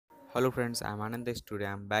Hello friends, I'm Anand. Today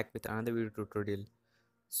I'm back with another video tutorial.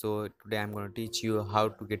 So today I'm going to teach you how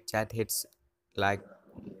to get chat hits like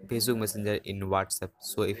Facebook Messenger in WhatsApp.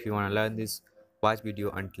 So if you want to learn this, watch video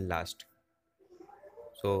until last.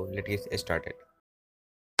 So let's get started.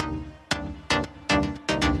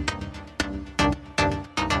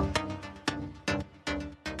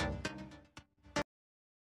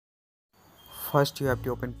 First you have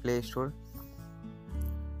to open Play Store.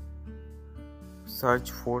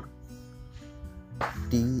 Search for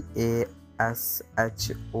DASHODTOW.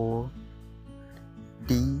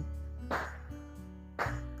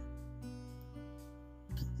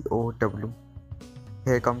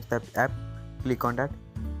 Here comes the app. Click on that.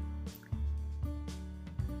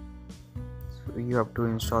 So you have to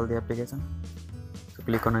install the application. So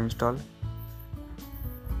click on install.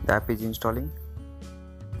 The app is installing.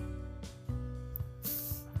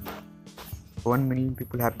 1 million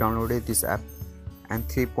people have downloaded this app and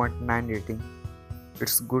 3.9 rating.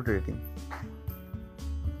 It's good rating.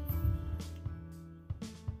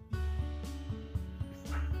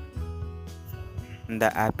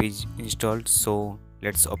 The app is installed, so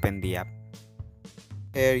let's open the app.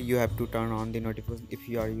 Here you have to turn on the notification if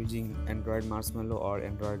you are using Android Marshmallow or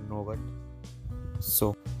Android Nougat.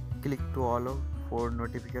 So click to allow for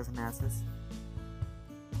notification access.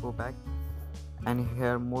 Go back and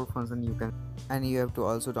here more function you can, and you have to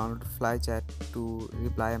also download FlyChat to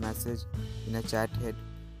reply a message in a chat head.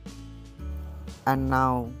 And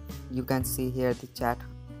now you can see here the chat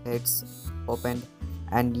heads opened,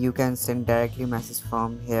 and you can send directly message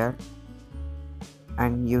from here,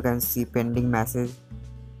 and you can see pending message.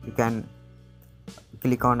 You can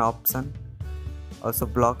click on option, also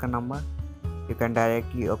block a number. You can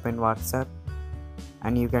directly open WhatsApp,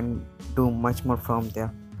 and you can do much more from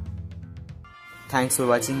there. Thanks for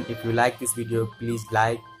watching. If you like this video, please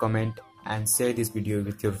like, comment and share this video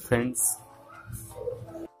with your friends.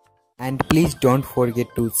 And please don't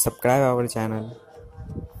forget to subscribe our channel.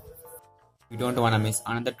 You don't wanna miss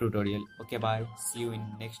another tutorial. Okay, bye. See you in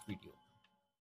next video.